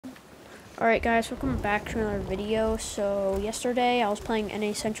Alright guys, welcome back to another video. So yesterday I was playing NA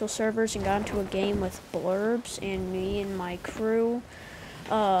Essential servers and got into a game with Blurbs, and me and my crew,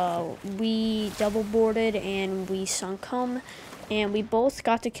 we double boarded and we sunk him, and we both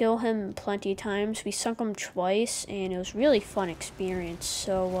got to kill him plenty of times. We sunk him twice and it was really fun experience.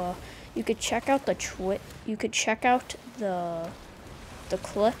 So you could check out the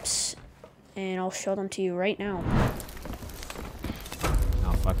clips, and I'll show them to you right now.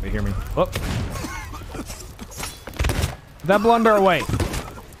 Oh, fuck, they hear me. Oh. That blunder away.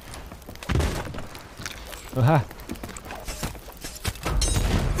 Aha.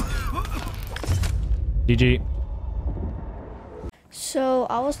 GG. So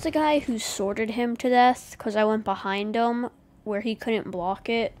I was the guy who sorted him to death because I went behind him where he couldn't block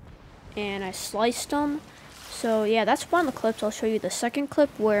it, and I sliced him. So yeah, that's one of the clips. I'll show you the second clip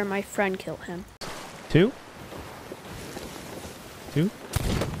where my friend killed him. Two?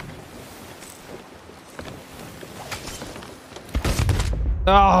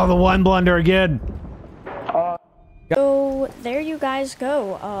 Oh, the one blunder again. So there you guys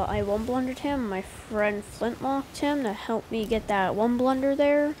go. I one blundered him. My friend flintlocked him to help me get that one blunder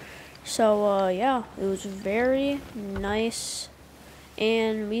there. So yeah, it was very nice,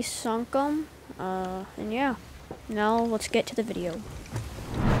 and we sunk him. And yeah, now let's get to the video.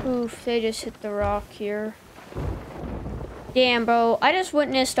 Oof, they just hit the rock here. Damn, bro, I just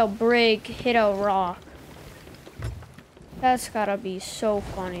witnessed a brig hit a rock. That's gotta be so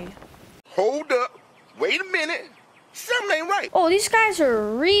funny. Hold up. Wait a minute. Something ain't right. Oh, these guys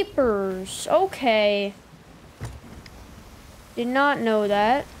are Reapers. Okay. Did not know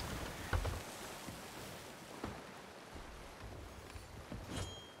that.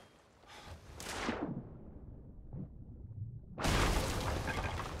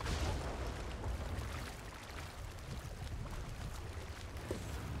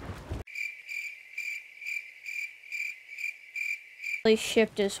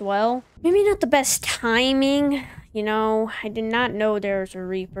 Shipped as well. Maybe not the best timing, you know. I did not know there's a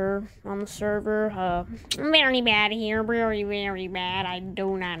Reaper on the server. Very bad here, very, very bad. I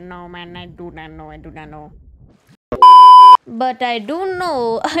do not know, man. I do not know. But I do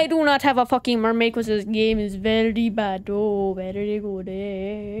know I do not have a fucking mermaid because this game is very bad. Oh, very good.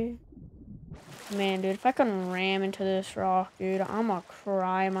 Man, dude, if I can ram into this rock, dude, I'm gonna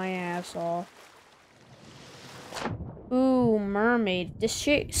cry my ass off. Ooh, mermaid. This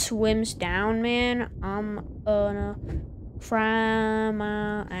shit swims down, man. I'm gonna cry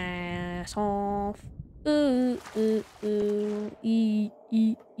my ass off. Ooh, ooh, ooh,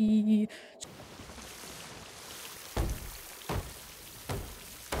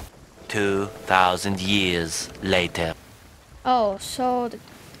 2,000 years later. Oh, so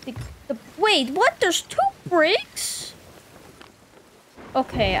wait, what? There's two brigs?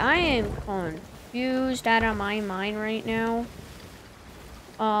 Okay, I am confused out of my mind right now.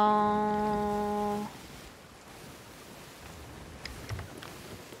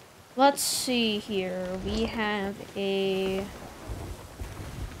 Let's see here. We have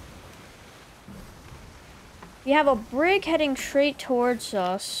a brig heading straight towards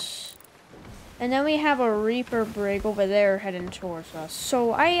us, and then we have a Reaper brig over there heading towards us.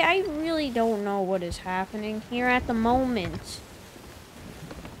 So I really don't know what is happening here at the moment.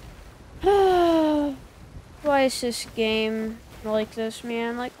 Why is this game like this,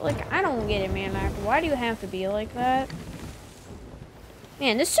 man? Like I don't get it, man. Like, why do you have to be like that?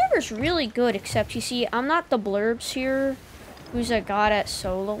 Man, this server's really good, except you see, I'm not the Blurbs here, who's a god at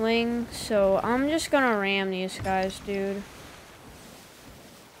soloing, so I'm just gonna ram these guys, dude.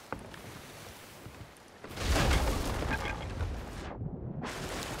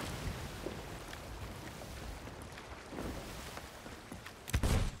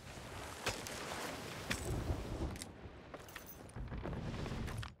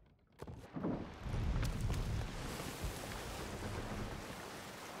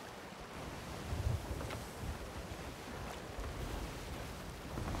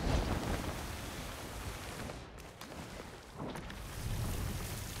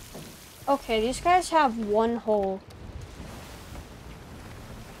 Okay, these guys have one hole.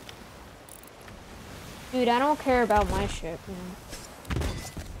 Dude, I don't care about my ship, man.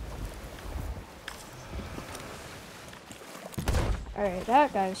 Alright,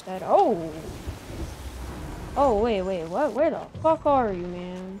 that guy's dead. Oh! Oh, wait, what? Where the fuck are you,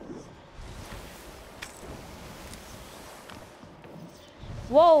 man?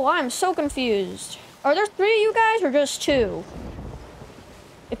 Whoa, I'm so confused. Are there 3 of you guys or just 2?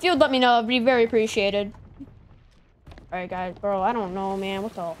 If you'd let me know, I'd be very appreciated. Alright, guys, bro, I don't know, man.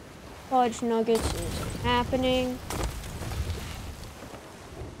 What the fudge nuggets is happening?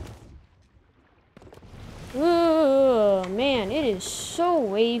 is so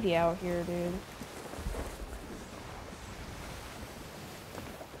wavy out here, dude.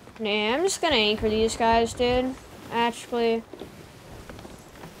 Nah, I'm just gonna anchor these guys, dude. Actually.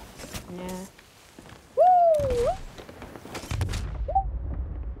 Nah. Woo!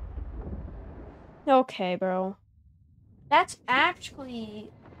 Okay, bro. That's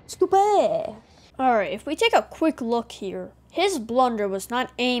actually stupid. Alright, if we take a quick look here, his blunder was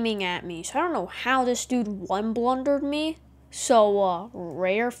not aiming at me, so I don't know how this dude one blundered me. So,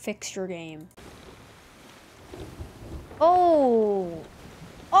 rare fixture game. Oh!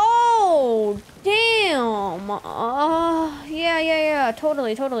 Oh! Damn! Yeah,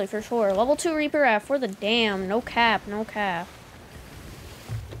 totally, for sure. Level 2 Reaper F for the damn. No cap, no cap.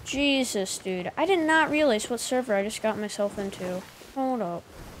 Jesus, dude. I did not realize what server I just got myself into. Hold up.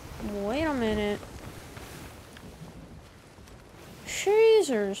 Wait a minute.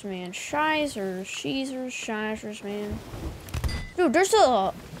 Shizers, man. Shizers, man. Dude, there's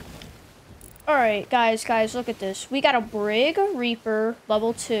a... Alright, guys, look at this. We got a Brig Reaper,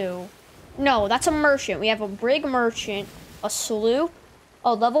 level 2. No, that's a merchant. We have a Brig Merchant, a Sloop,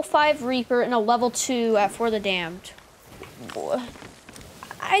 a level 5 Reaper, and a level 2 at For the Damned. Boy.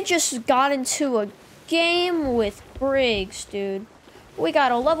 I just got into a game with brigs, dude. We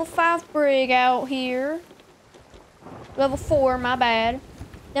got a level 5 brig out here. Level 4, my bad.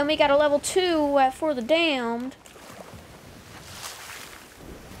 Then we got a level 2 at For the Damned.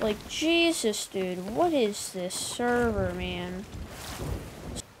 Like, Jesus, dude. What is this server, man?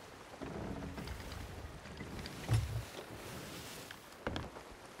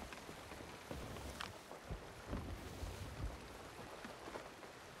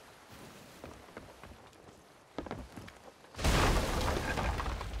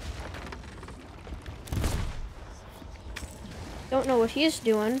 Don't know what he's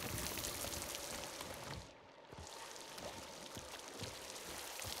doing.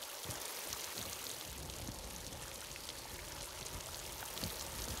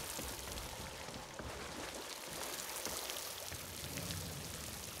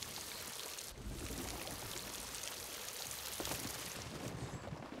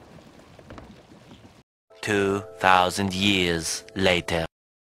 Two 2,000 years later.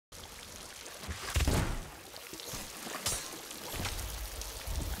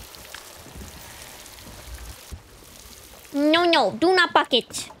 No, do not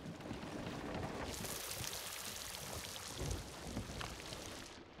bucket.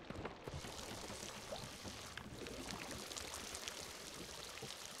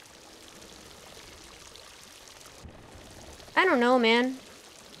 I don't know, man.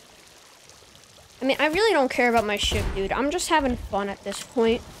 I mean, I really don't care about my ship, dude. I'm just having fun at this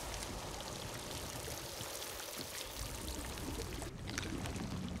point.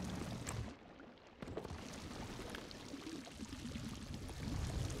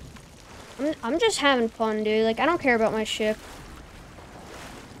 I'm just having fun, dude. Like, I don't care about my ship.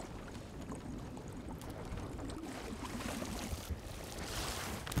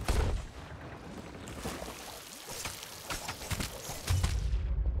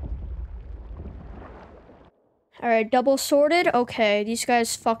 Alright, double sorted? Okay, these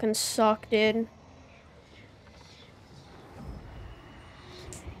guys fucking suck, dude.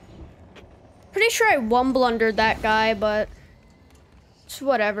 Pretty sure I one blundered that guy, but it's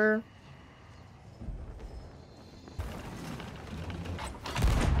whatever.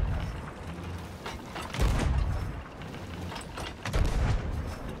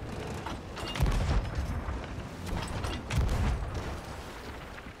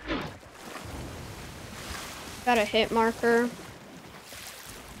 Got a hit marker.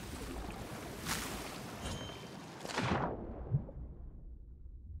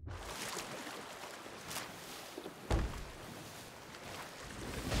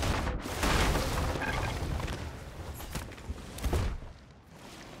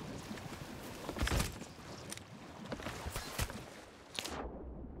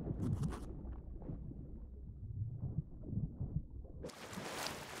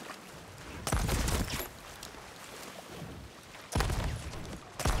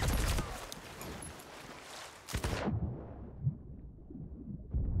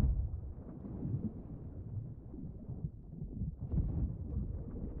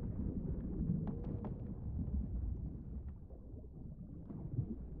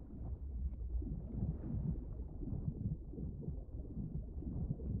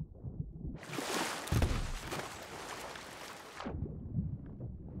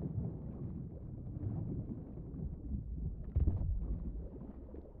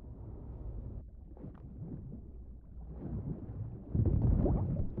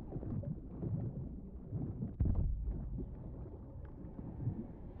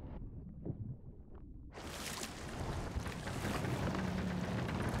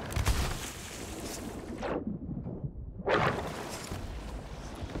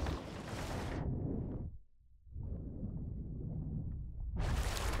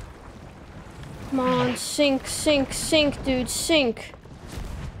 Come on, sink, sink, sink, dude, sink.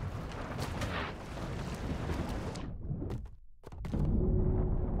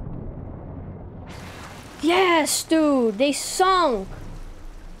 Yes, dude, they sunk.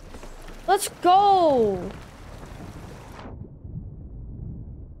 Let's go.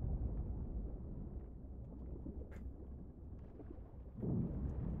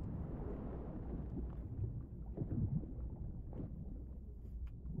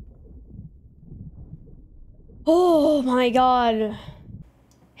 Oh my god.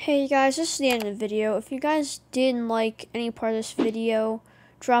 Hey guys, this is the end of the video. If you guys didn't like any part of this video,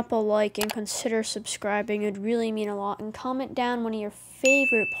 drop a like and consider subscribing. It would really mean a lot. And comment down one of your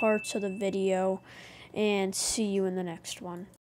favorite parts of the video. And see you in the next one.